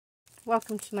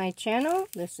welcome to my channel.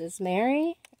 This is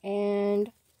Mary,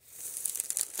 and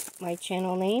my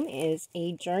channel name is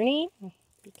A Journey,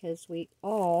 because we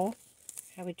all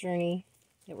have a journey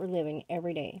that we're living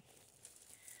every day.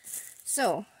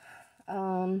 So,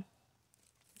 I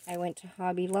went to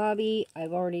Hobby Lobby.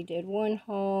 I've already did one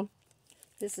haul.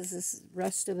 This is the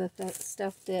rest of the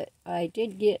stuff that I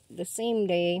did get the same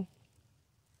day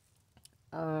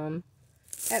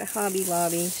at Hobby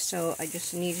Lobby, so I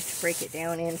just needed to break it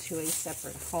down into a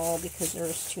separate haul because there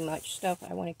was too much stuff.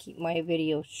 I want to keep my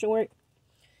video short,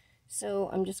 so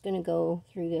I'm just going to go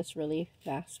through this really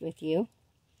fast with you.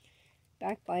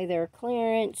 Back by their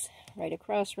clearance, right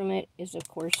across from it, is of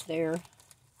course their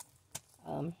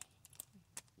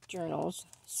journals.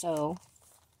 So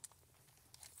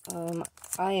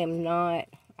I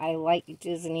like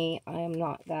Disney. I am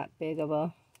not that big of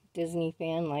a Disney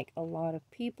fan like a lot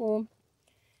of people,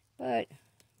 but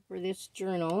for this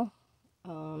journal,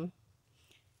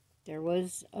 there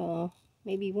was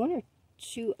maybe one or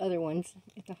two other ones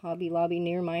at the Hobby Lobby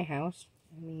near my house.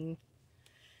 I mean,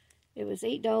 it was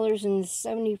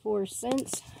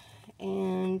 $8.74,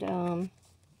 and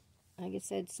like I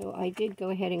said, so I did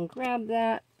go ahead and grab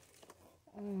that.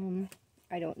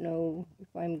 I don't know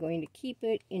if I'm going to keep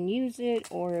it and use it,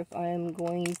 or if I'm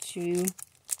going to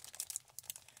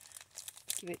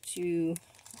give it to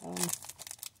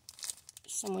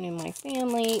someone in my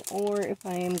family, or if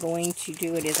I am going to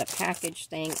do it as a package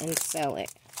thing and sell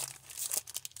it.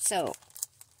 So,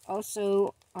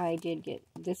 also, I did get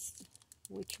this,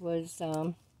 which was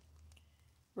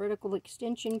vertical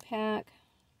extension pack.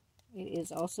 It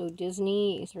is also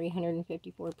Disney,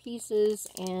 354 pieces,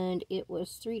 and it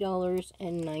was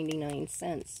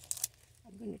 $3.99.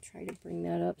 I'm going to try to bring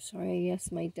that up. Sorry,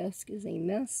 yes, my desk is a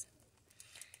mess.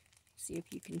 See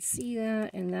if you can see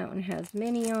that, and that one has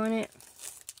mini on it.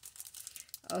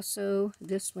 Also,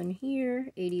 this one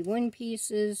here, 81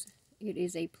 pieces. It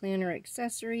is a planner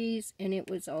accessories, and it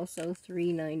was also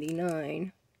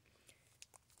 $3.99.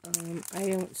 I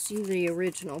don't see the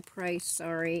original price,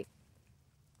 sorry.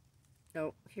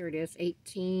 Oh, here it is,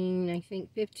 18, I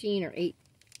think 15 or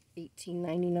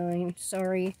 18.99.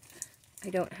 Sorry, I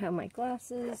don't have my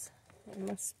glasses. I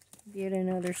must be at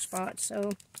another spot.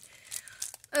 So,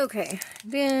 okay.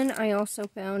 Then I also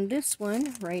found this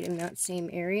one right in that same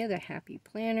area, the Happy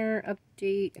Planner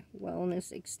Update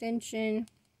Wellness Extension.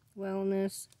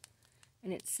 Wellness.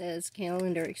 And it says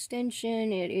calendar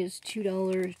extension. It is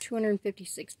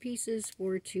 $256 pieces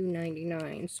for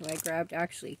 $2.99. So I grabbed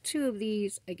actually two of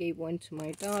these. I gave one to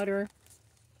my daughter.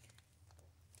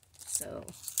 So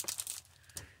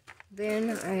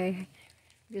then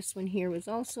this one here was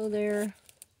also there.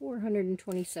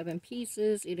 427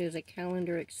 pieces. It is a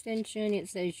calendar extension. It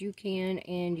says you can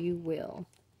and you will.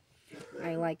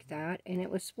 I like that. And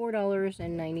it was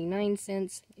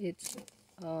 $4.99. It's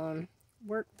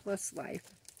Work Plus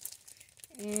Life.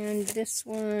 And this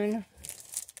one,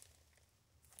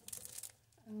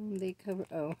 they cover,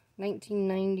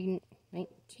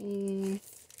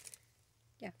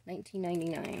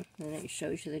 $19.99. And it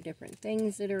shows you the different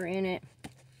things that are in it.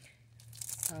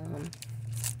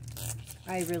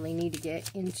 I really need to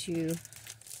get into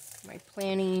my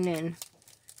planning and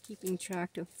keeping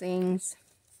track of things.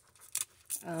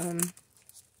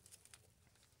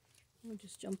 We'll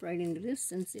just jump right into this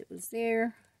since it was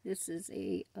there. This is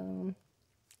a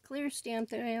clear stamp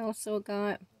that I also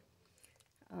got.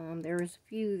 There was a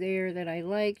few there that I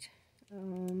liked.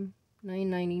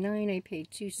 $9.99. I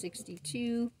paid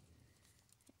 $2.62.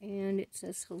 And it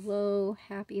says hello,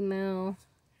 Happy Mal.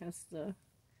 Has the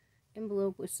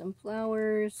envelope with some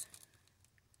flowers.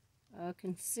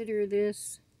 Consider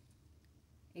this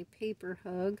a paper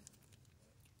hug.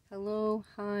 Hello,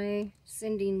 hi,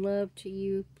 sending love to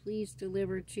you. Please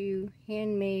deliver to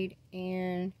handmade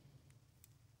and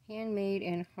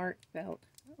heartfelt.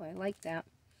 Oh, I like that.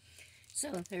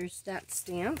 So there's that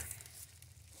stamp.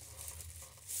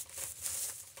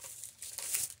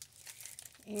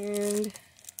 And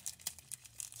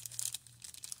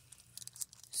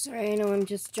sorry, I know I'm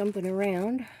just jumping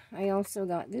around. I also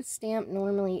got this stamp,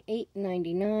 normally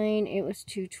 $8.99. It was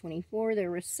 $2.24.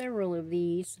 There were several of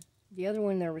these. The other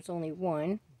one, there was only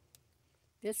one.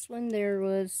 This one, there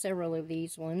was several of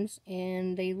these ones,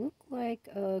 and they look like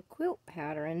quilt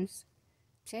patterns.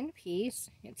 10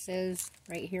 piece. It says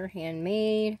right here,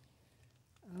 handmade.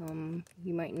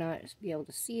 You might not be able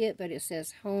to see it, but it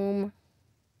says home.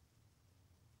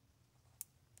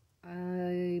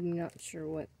 I'm not sure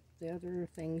what the other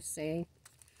things say,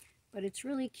 but it's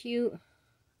really cute.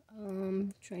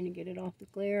 Trying to get it off the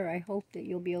glare. I hope that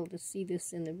you'll be able to see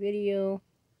this in the video.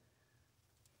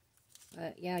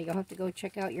 But yeah, you'll have to go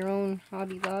check out your own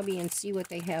Hobby Lobby and see what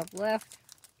they have left.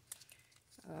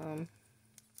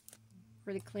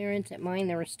 For the clearance at mine,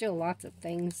 there were still lots of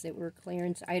things that were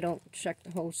clearance. I don't check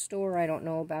the whole store. I don't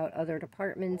know about other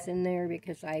departments in there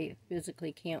because I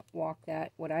physically can't walk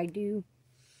that. What I do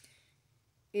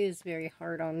is very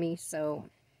hard on me, so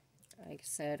like I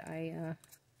said, I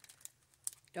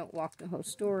don't walk the whole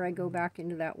store. I go back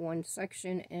into that one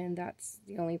section, and that's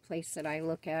the only place that I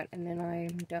look at, and then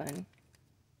I'm done.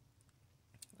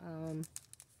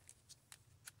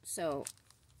 So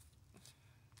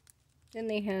then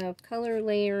they have color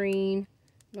layering,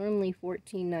 normally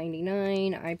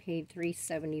 $14.99. I paid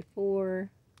 $3.74.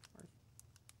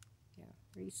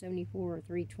 $3.74 or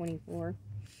 $3.24.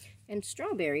 And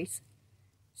strawberries.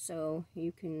 So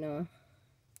you can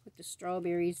put the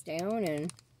strawberries down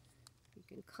and you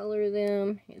can color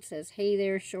them. It says, "Hey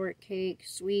there, shortcake,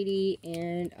 sweetie,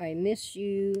 and I miss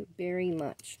you very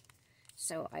much."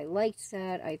 So I liked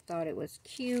that. I thought it was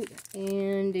cute,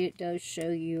 and it does show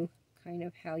you kind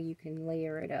of how you can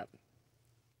layer it up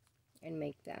and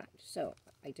make that. So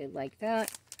I did like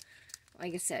that.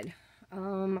 Like I said,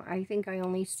 I think I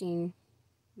only seen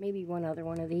maybe one other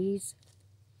one of these.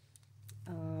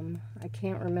 I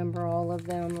can't remember all of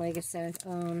them. Like I said,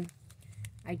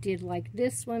 I did like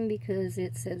this one because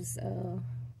it says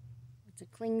it's a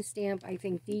cling stamp. I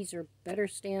think these are better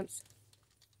stamps.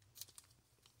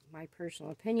 My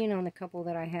personal opinion on the couple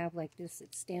that I have like this,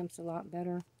 it stamps a lot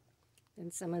better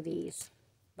than some of these.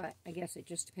 But I guess it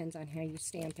just depends on how you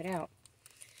stamp it out.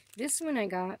 This one I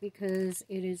got because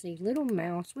it is a little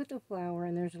mouse with a flower,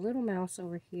 and there's a little mouse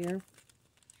over here.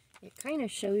 It kind of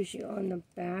shows you on the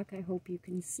back. I hope you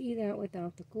can see that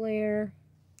without the glare.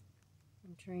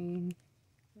 I'm trying,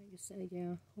 like I said,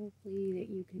 yeah, hopefully that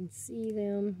you can see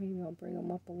them. Maybe I'll bring them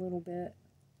up a little bit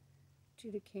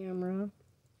to the camera.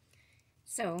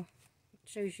 So, it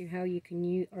shows you how you can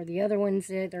use, or the other ones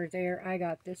that are there. I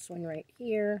got this one right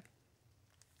here.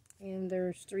 And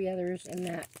there's 3 others in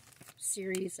that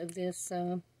series of this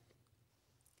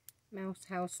mouse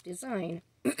house design.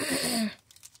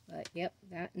 But, yep,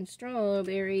 that and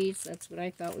strawberries. That's what I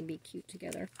thought would be cute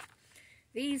together.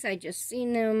 These, I just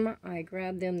seen them. I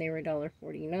grabbed them. They were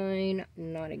 $1.49.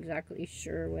 Not exactly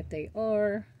sure what they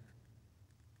are.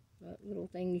 But little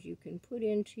things you can put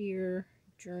into your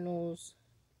journals.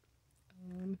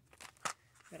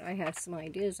 But I have some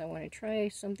ideas. I want to try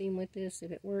something with this.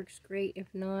 If it works, great.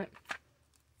 If not,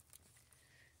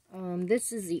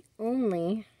 this is the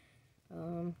only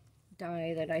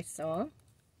die that I saw.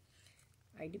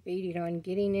 I debated on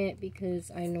getting it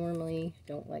because I normally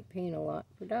don't like paying a lot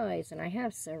for dies, and I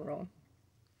have several.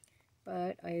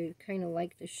 But I kind of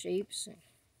like the shapes,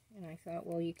 and I thought,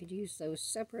 well, you could use those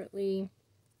separately.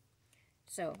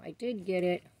 So I did get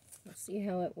it. Let's see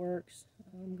how it works.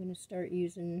 I'm going to start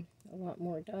using a lot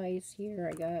more dies here.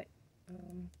 I got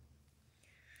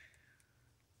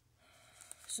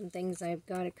some things I've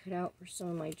got to cut out for some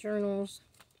of my journals.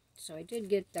 So I did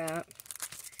get that.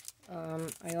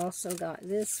 I also got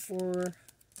this for,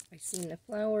 I seen the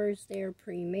flowers there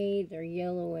pre-made. They're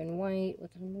yellow and white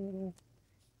with a little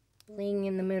bling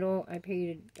in the middle. I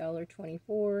paid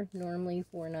 $1.24, normally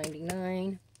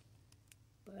 $4.99.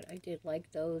 But I did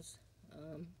like those.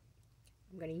 I'm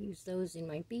going to use those in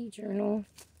my bee journal.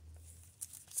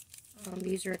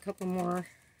 These are a couple more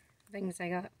things I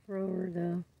got for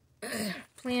the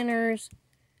planners.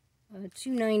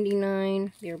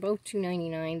 $2.99. They're both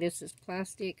 $2.99. This is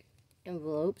plastic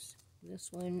envelopes. This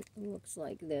one looks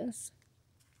like this.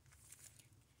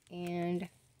 And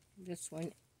this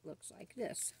one looks like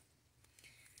this.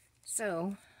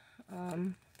 So,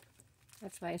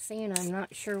 that's why I'm saying I'm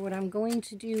not sure what I'm going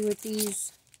to do with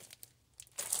these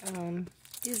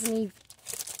Disney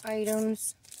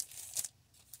items.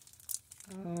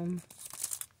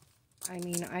 I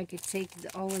mean, I could take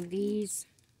all of these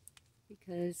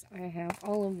because I have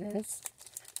all of this,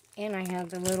 and I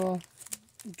have the little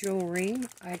jewelry.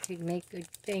 I could make a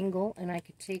dangle, and I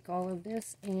could take all of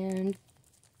this and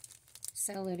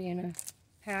sell it in a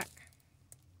pack.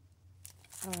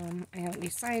 I haven't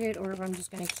decided, or if I'm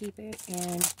just going to keep it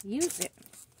and use it.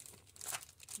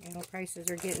 You know,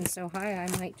 prices are getting so high, I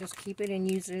might just keep it and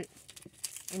use it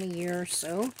in a year or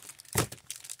so.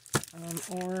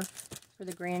 Or for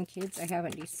the grandkids, I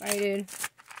haven't decided.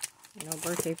 You know,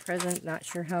 birthday present, not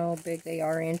sure how big they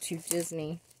are into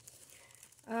Disney.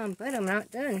 But I'm not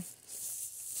done.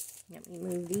 Let me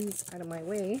move these out of my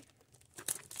way.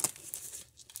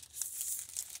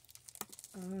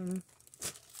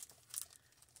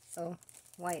 So,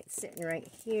 while it's sitting right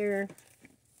here,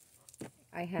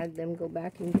 I had them go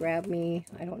back and grab me.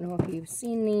 I don't know if you've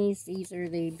seen these. These are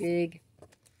the big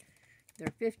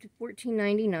They're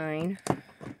 $14.99.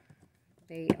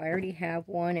 I already have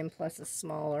one and plus a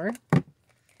smaller.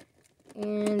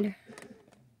 And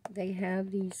they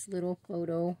have these little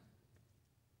photo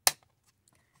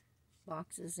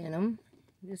boxes in them.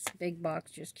 This big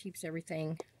box just keeps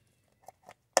everything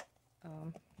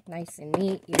nice and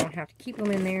neat. You don't have to keep them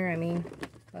in there,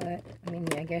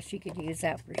 I guess you could use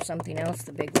that for something else,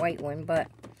 the big white one, but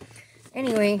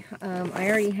anyway, I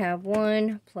already have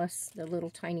one, plus the little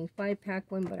tiny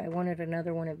 5-pack one, but I wanted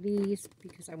another one of these,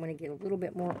 because I want to get a little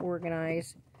bit more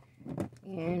organized,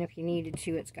 and if you needed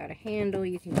to, it's got a handle,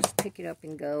 you can just pick it up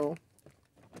and go,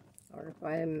 or if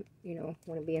I'm,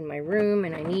 want to be in my room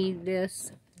and I need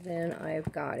this, then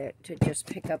I've got it to just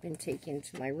pick up and take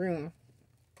into my room.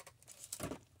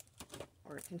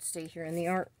 Or it can stay here in the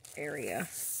art area.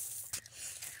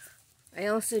 I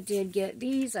also did get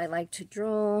these. I like to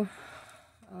draw.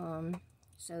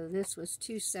 So this was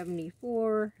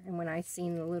 $2.74, and when I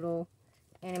seen the little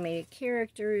animated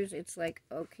characters, it's like,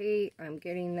 okay, I'm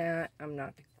getting that. I'm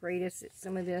not the greatest at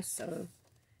some of this, so,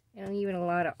 and even a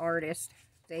lot of artists,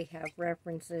 they have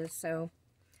references. So,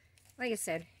 like I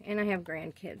said, and I have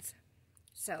grandkids.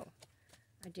 So,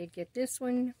 I did get this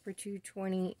one for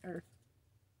 $2.20 or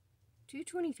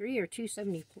 $2.23 or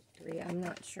 $2.73. I'm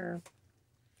not sure.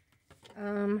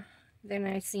 Then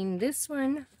I seen this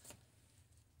one.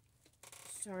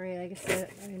 Sorry, like I said,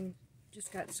 I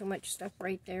just got so much stuff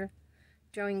right there.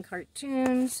 Drawing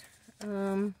cartoons.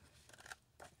 Like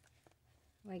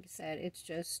I said, it's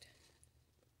just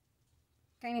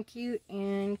kind of cute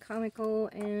and comical.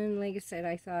 And like I said,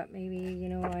 I thought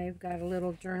maybe, I've got a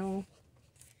little journal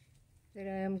that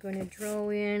I'm going to draw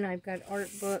in. I've got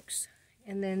art books.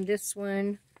 And then this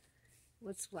one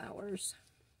was flowers.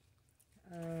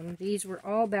 These were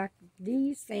all back,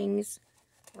 these things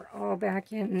were all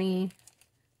back in the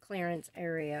clearance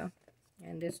area.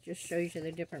 And this just shows you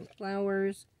the different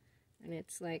flowers. And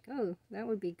it's like, oh, that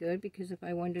would be good, because if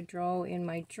I wanted to draw in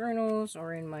my journals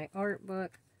or in my art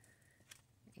book,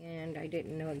 and I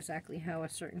didn't know exactly how a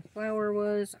certain flower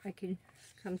was, I could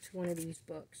come to one of these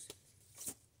books.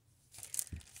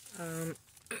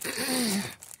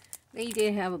 They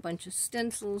did have a bunch of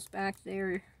stencils back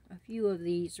there. A few of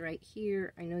these right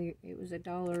here. I know it was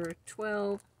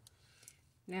 $1.12.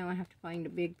 Now I have to find a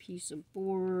big piece of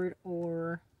board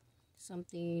or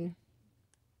something,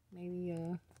 maybe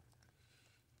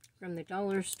from the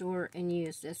dollar store, and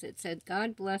use this. It said,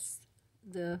 God bless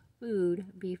the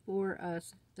food before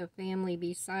us, the family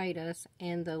beside us,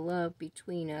 and the love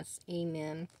between us.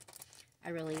 Amen. I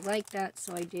really like that,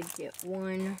 so I did get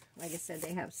one. Like I said,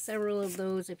 they have several of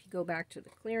those if you go back to the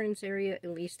clearance area, at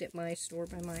least at my store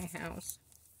by my house.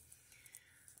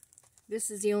 This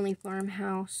is the only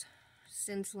farmhouse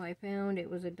stencil I found.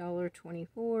 It was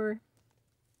 $1.24.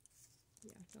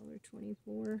 Yeah,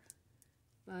 $1.24.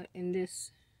 But in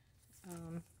this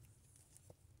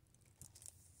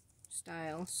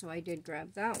style, so I did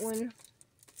grab that one.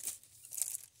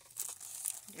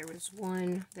 There was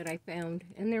one that I found,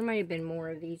 and there might have been more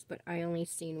of these, but I only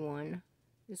seen one.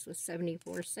 This was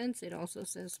 74 cents. It also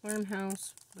says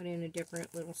farmhouse, but in a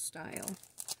different little style.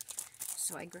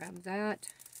 So I grabbed that.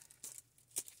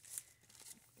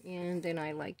 And then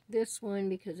I liked this one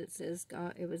because it says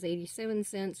God, it was 87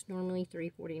 cents, normally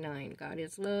 $3.49. God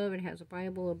is love. It has a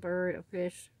Bible, a bird, a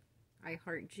fish, I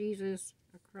heart Jesus,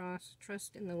 a cross,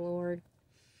 trust in the Lord.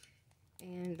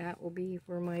 And that will be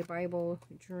for my Bible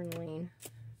journaling.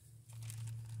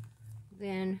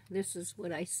 Then this is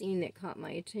what I seen that caught my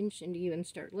attention to even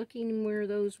start looking where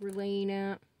those were laying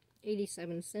at.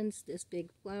 87 cents, this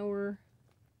big flower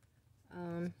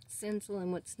stencil.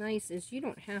 And what's nice is you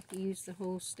don't have to use the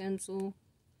whole stencil.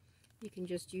 You can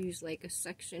just use like a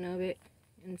section of it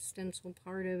and stencil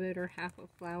part of it, or half a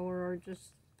flower, or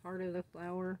just part of the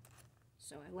flower.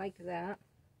 So I like that.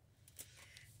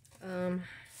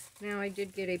 Now I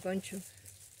did get a bunch of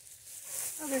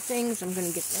other things. I'm going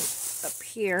to get them up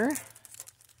here.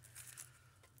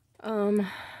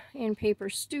 In Paper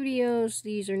Studios,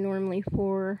 these are normally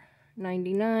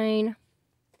 $4.99.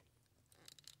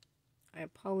 I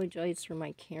apologize for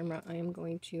my camera. I am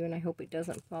going to, and I hope it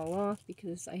doesn't fall off,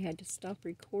 because I had to stop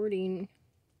recording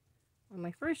on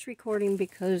my first recording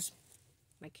because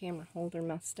my camera holder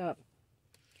messed up.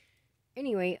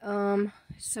 Anyway,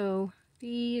 so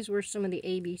these were some of the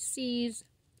ABCs.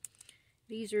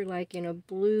 These are like in a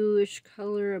bluish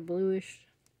color, a bluish,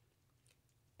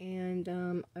 and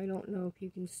I don't know if you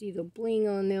can see the bling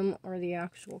on them or the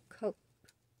actual color.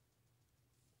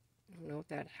 I don't know if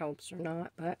that helps or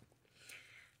not, but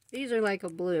these are like a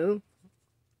blue,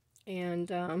 and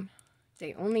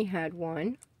they only had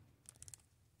one.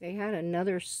 They had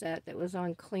another set that was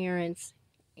on clearance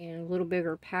in a little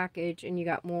bigger package, and you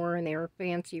got more, and they were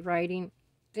fancy writing.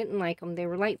 Didn't like them. They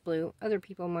were light blue. Other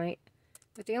people might.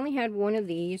 But they only had one of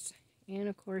these, and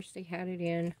of course they had it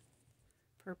in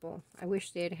purple. I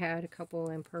wish they had had a couple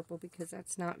in purple because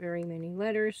that's not very many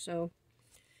letters, so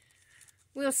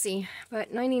we'll see.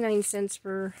 But 99 cents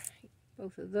for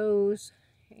both of those,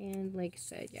 and like I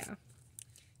said, yeah.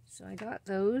 So I got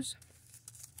those.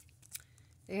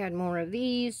 They had more of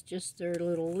these, just their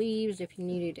little leaves. If you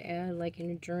needed to add, like in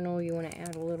a journal, you want to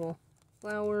add a little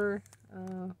flower.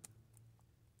 And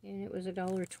it was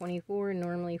 $1.24,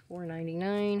 normally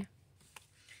 $4.99.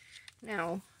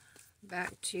 Now,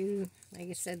 back to, like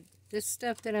I said, this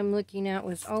stuff that I'm looking at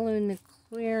was all in the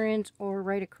clearance, or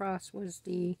right across was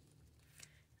the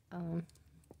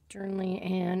journaling,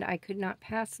 and I could not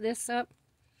pass this up.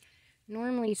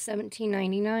 Normally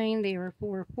 $17.99, they were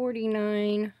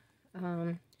 $4.49.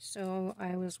 So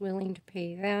I was willing to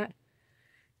pay that.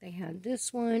 They had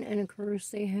this one, and of course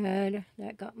they had,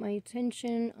 that got my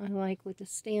attention. I like with the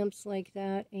stamps like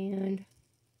that, and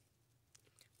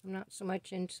I'm not so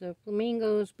much into the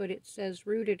flamingos, but it says,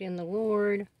 rooted in the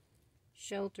Lord,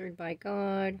 sheltered by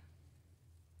God,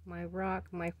 my rock,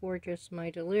 my fortress,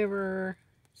 my deliverer.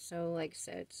 So like I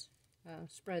said,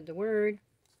 spread the word.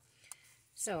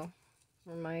 So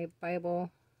for my Bible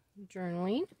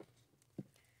journaling,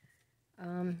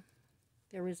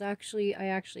 there was actually, I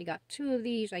actually got 2 of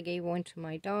these. I gave one to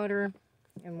my daughter,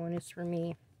 and one is for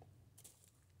me.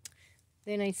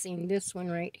 Then I seen this one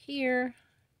right here,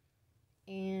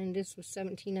 and this was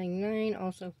 $17.99,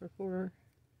 also for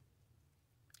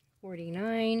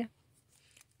 $4.49.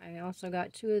 I also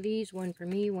got 2 of these, one for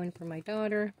me, one for my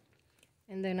daughter.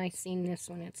 And then I seen this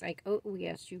one. It's like, oh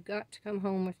yes, you've got to come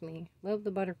home with me. Love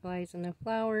the butterflies and the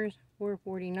flowers.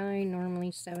 $4.49,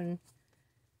 normally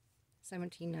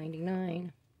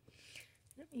 $17.99.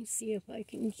 Let me see if I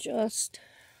can just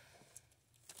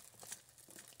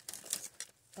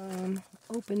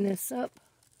open this up.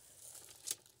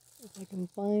 If I can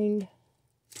find.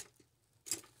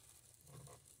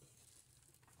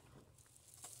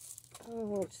 Oh,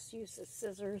 we'll just use the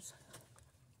scissors.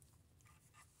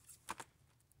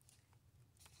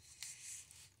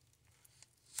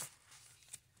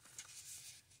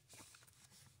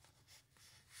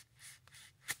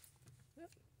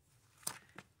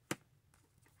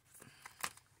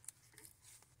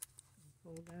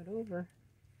 Fold that over.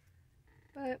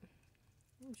 But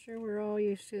I'm sure we're all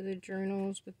used to the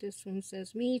journals, but this one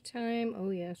says me time. Oh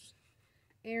yes.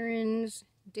 Errands,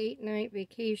 date night,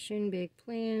 vacation, big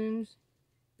plans,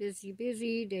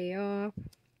 busy, day off.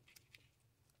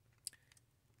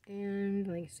 And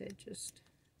like I said, just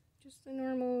the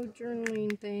normal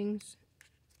journaling things.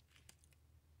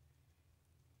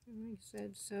 And like I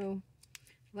said, so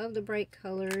love the bright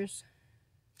colors.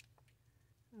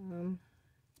 And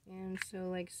so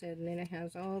like I said, and then it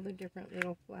has all the different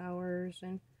little flowers,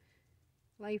 and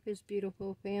life is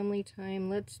beautiful, family time,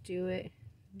 let's do it,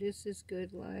 this is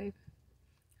good life,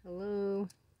 hello,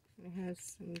 and it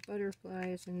has some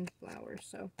butterflies and flowers.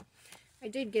 So I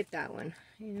did get that one,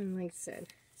 and like I said,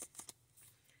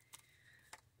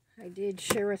 I did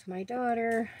share with my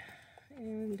daughter,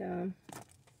 and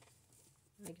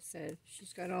like I said,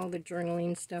 she's got all the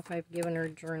journaling stuff. I've given her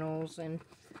journals, and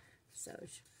so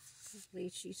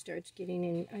hopefully she starts getting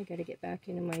in. I got to get back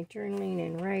into my journaling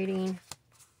and writing,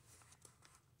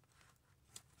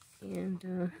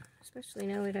 and especially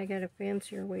now that I got a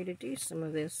fancier way to do some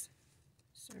of this.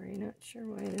 Sorry, not sure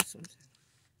why this one's,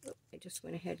 oh, I just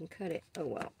went ahead and cut it. Oh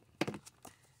well,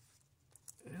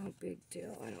 no big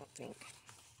deal, I don't think.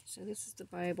 So this is the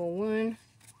Bible one,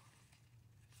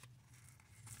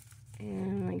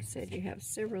 and like I said, you have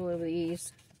several of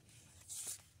these.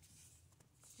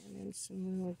 And then some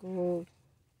little gold,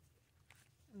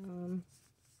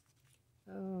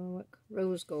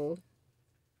 rose gold,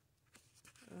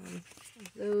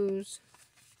 those,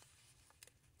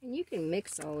 and you can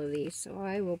mix all of these, so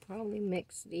I will probably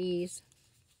mix these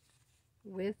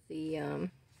with the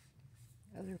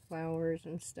other flowers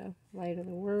and stuff. Light of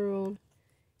the world,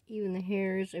 even the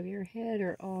hairs of your head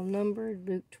are all numbered,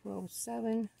 Luke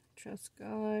 12:7, trust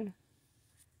God.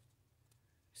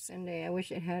 Sunday, I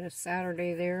wish it had a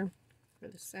Saturday there for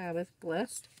the Sabbath,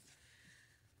 blessed.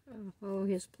 Follow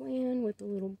his plan with the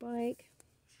little bike.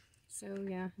 So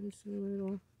yeah, and some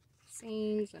little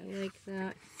sayings, I like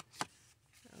that.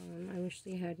 I wish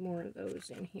they had more of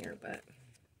those in here, but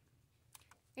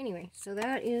anyway, so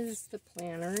that is the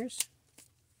planners.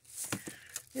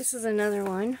 This is another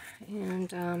one,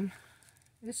 and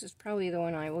this is probably the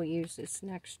one I will use this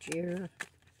next year.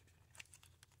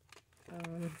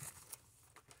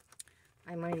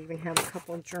 I might even have a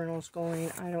couple journals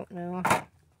going. I don't know.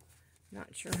 Not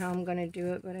sure how I'm going to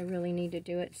do it, but I really need to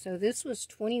do it. So this was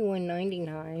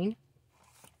 $21.99.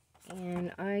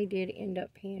 And I did end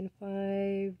up paying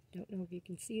don't know if you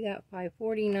can see that,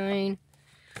 $5.49.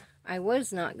 I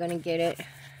was not going to get it,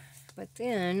 but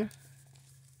then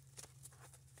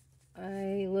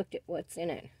I looked at what's in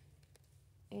it.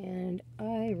 And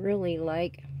I really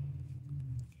like,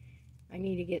 I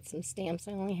need to get some stamps.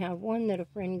 I only have one that a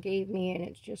friend gave me, and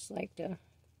it's just like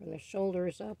from the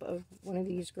shoulders up of one of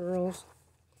these girls.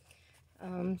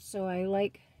 So I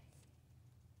like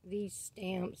these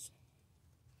stamps.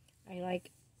 I like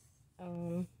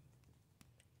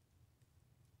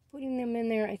putting them in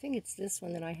there. I think it's this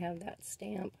one that I have that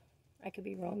stamp. I could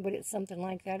be wrong, but it's something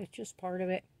like that. It's just part of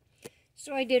it.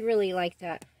 So I did really like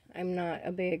that. I'm not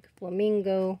a big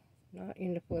flamingo, not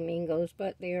into flamingos,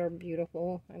 but they are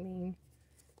beautiful. I mean,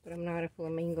 but I'm not a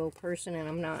flamingo person, and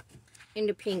I'm not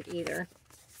into pink either.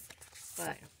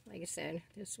 But, like I said,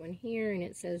 this one here, and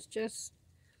it says, just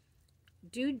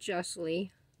do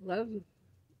justly, love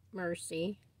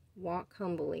mercy, walk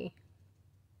humbly.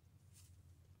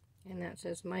 And that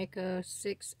says Micah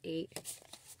 6:8.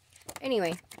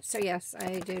 Anyway, so yes,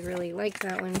 I did really like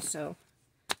that one, so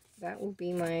that will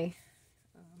be my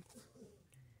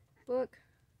book,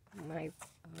 my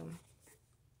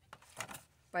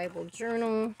Bible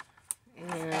journal.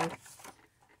 And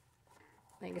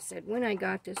like I said, when I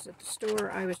got this at the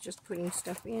store, I was just putting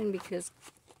stuff in because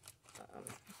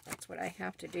that's what I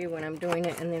have to do when I'm doing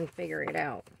it, and then figure it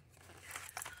out.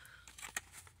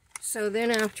 So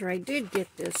then after I did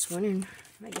get this one, and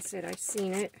like I said, I've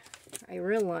seen it, I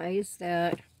realized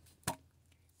that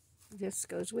this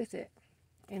goes with it.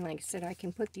 And like I said, I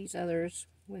can put these others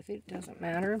with it, doesn't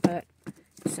matter, but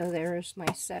so there's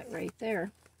my set right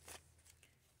there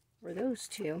for those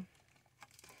two.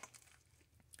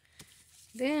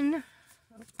 Then,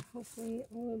 hopefully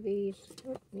all of these,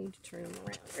 need to turn them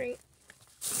around, right?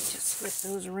 Just flip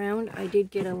those around. I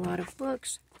did get a lot of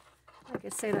books. Like I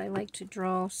said, I like to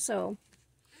draw, so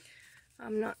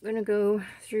I'm not going to go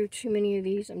through too many of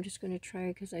these. I'm just going to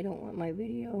try, because I don't want my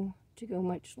video to go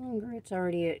much longer. It's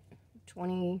already at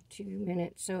 22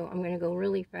 minutes, so I'm going to go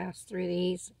really fast through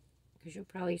these, because you'll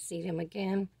probably see them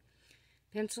again.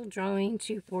 Pencil drawing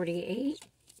 248.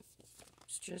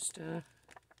 It's just it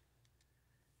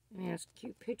has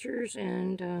cute pictures,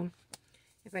 and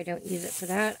if I don't use it for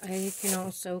that, I can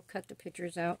also cut the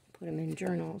pictures out, put them in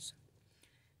journals.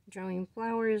 Drawing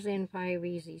flowers in 5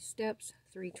 easy steps,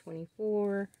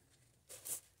 324.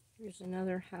 Here's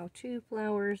another how-to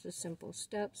flowers, the simple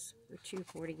steps for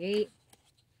 248.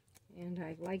 And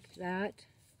I liked that.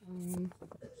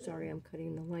 Sorry, I'm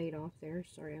cutting the light off there.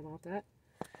 Sorry about that.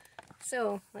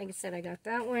 So, like I said, I got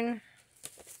that one.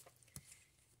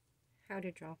 How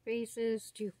to Draw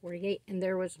Faces, 248. And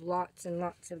there was lots and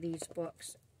lots of these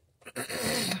books.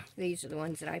 These are the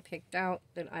ones that I picked out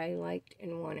that I liked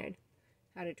and wanted.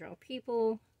 How to Draw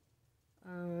People.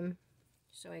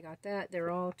 So I got that. They're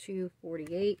all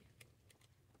 248.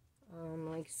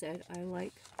 Like I said, I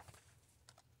like,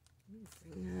 let me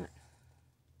bring that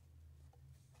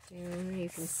down. You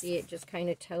can see it just kind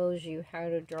of tells you how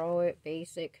to draw it,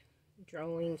 basic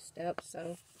drawing steps.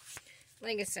 So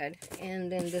like I said,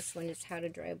 and then this one is How to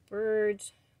Draw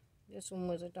Birds. This one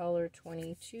was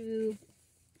 $1.22.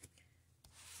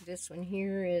 This one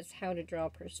here is How to Draw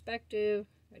Perspective,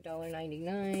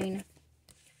 $1.99.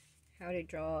 How to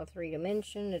Draw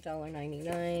 3-Dimension,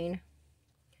 $1.99.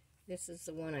 This is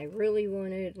the one I really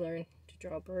wanted, Learn to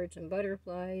Draw Birds and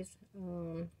Butterflies.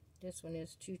 This one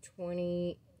is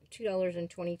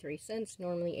 $2.23,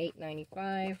 normally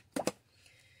 $8.95.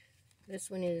 This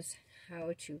one is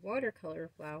How to Watercolor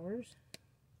Flowers,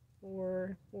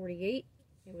 $4.48.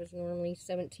 It was normally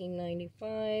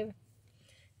 $17.95.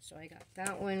 So I got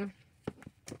that one.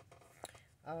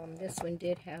 This one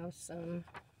did have some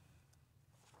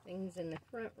things in the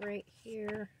front right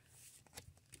here.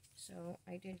 So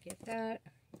I did get that.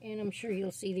 And I'm sure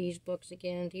you'll see these books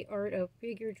again. The Art of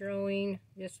Figure Drawing.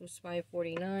 This was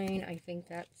 $5.49. I think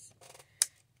that's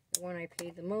the one I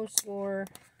paid the most for.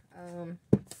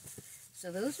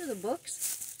 So those are the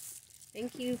books.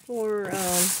 Thank you for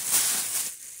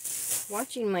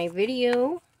watching my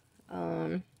video.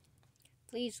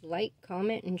 Please like,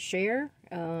 comment, and share.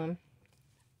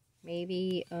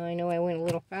 Maybe, I know I went a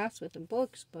little fast with the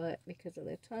books, but because of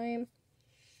the time,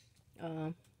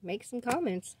 make some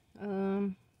comments.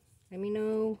 Let me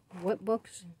know what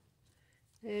books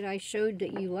that I showed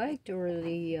that you liked, or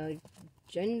the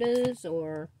agendas,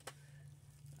 or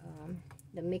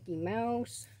the Mickey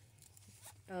Mouse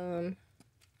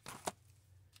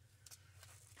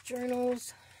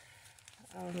journals.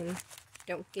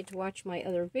 Don't get to watch my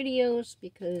other videos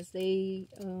because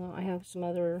I have some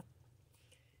other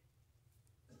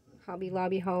Hobby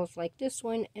Lobby hauls like this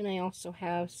one, and I also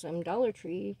have some Dollar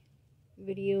Tree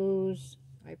videos.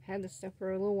 I've had this stuff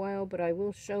for a little while, but I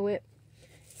will show it.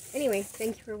 Anyway,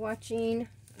 thank you for watching.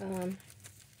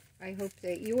 I hope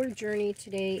that your journey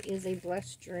today is a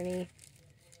blessed journey.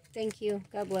 Thank you.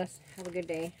 God bless. Have a good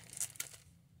day.